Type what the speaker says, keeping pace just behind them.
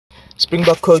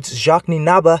Springbok coach Jacques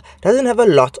Nienaber doesn't have a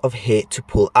lot of hair to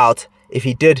pull out. If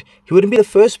he did, he wouldn't be the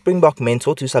first Springbok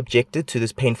mentor to subjected to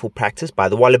this painful practice by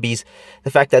the Wallabies. The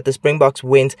fact that the Springboks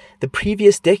went the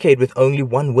previous decade with only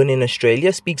one win in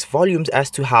Australia speaks volumes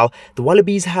as to how the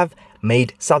Wallabies have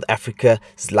made South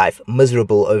Africa's life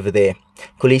miserable over there.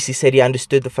 KOLISI said he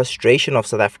understood the frustration of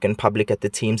South African public at the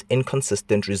team's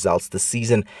inconsistent results this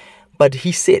season. But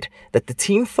he said that the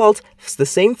team felt the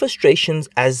same frustrations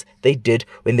as they did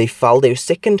when they fell their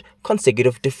second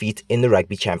consecutive defeat in the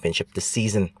Rugby Championship this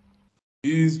season.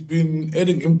 He's been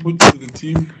adding input to the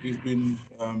team. He's been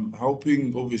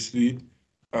helping, obviously,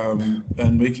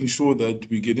 and making sure that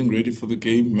we're getting ready for the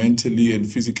game mentally and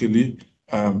physically.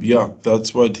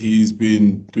 That's what he's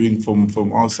been doing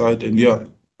from our side.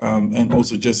 And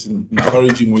also just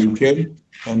encouraging where he can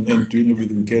and doing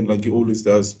everything he can like he always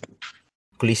does.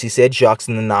 KOLISI said Jacques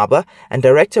Nienaber and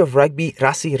Director of Rugby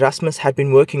Rassie Erasmus had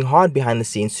been working hard behind the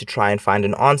scenes to try and find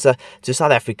an answer to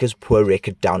South Africa's poor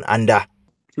record down under.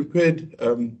 Prepared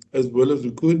as well as we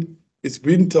could. It's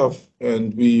been tough,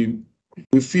 and we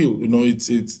feel it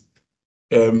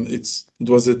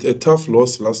was a tough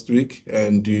loss last week,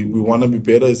 and we want to be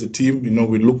better as a team.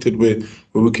 We looked at where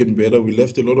we can better. We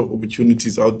left a lot of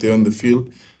opportunities out there on the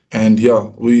field, and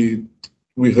we're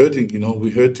hurting.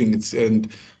 We're hurting.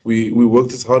 And we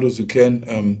worked as hard as we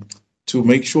can to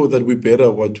make sure that we better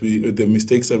the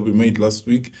mistakes that we made last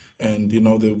week, and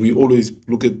that we always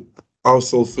look at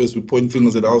ourselves first. We point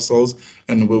fingers at ourselves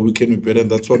and where we can be better, and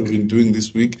that's what we've been doing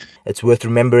this week. It's worth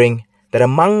remembering that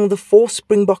among the 4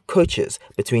 Springbok coaches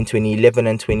between 2011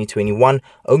 and 2021,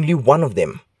 only one of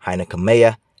them,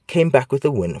 Hlekane, came back with a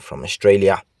win from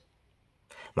Australia.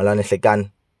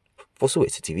 Hlekane for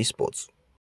Soweto TV Sports.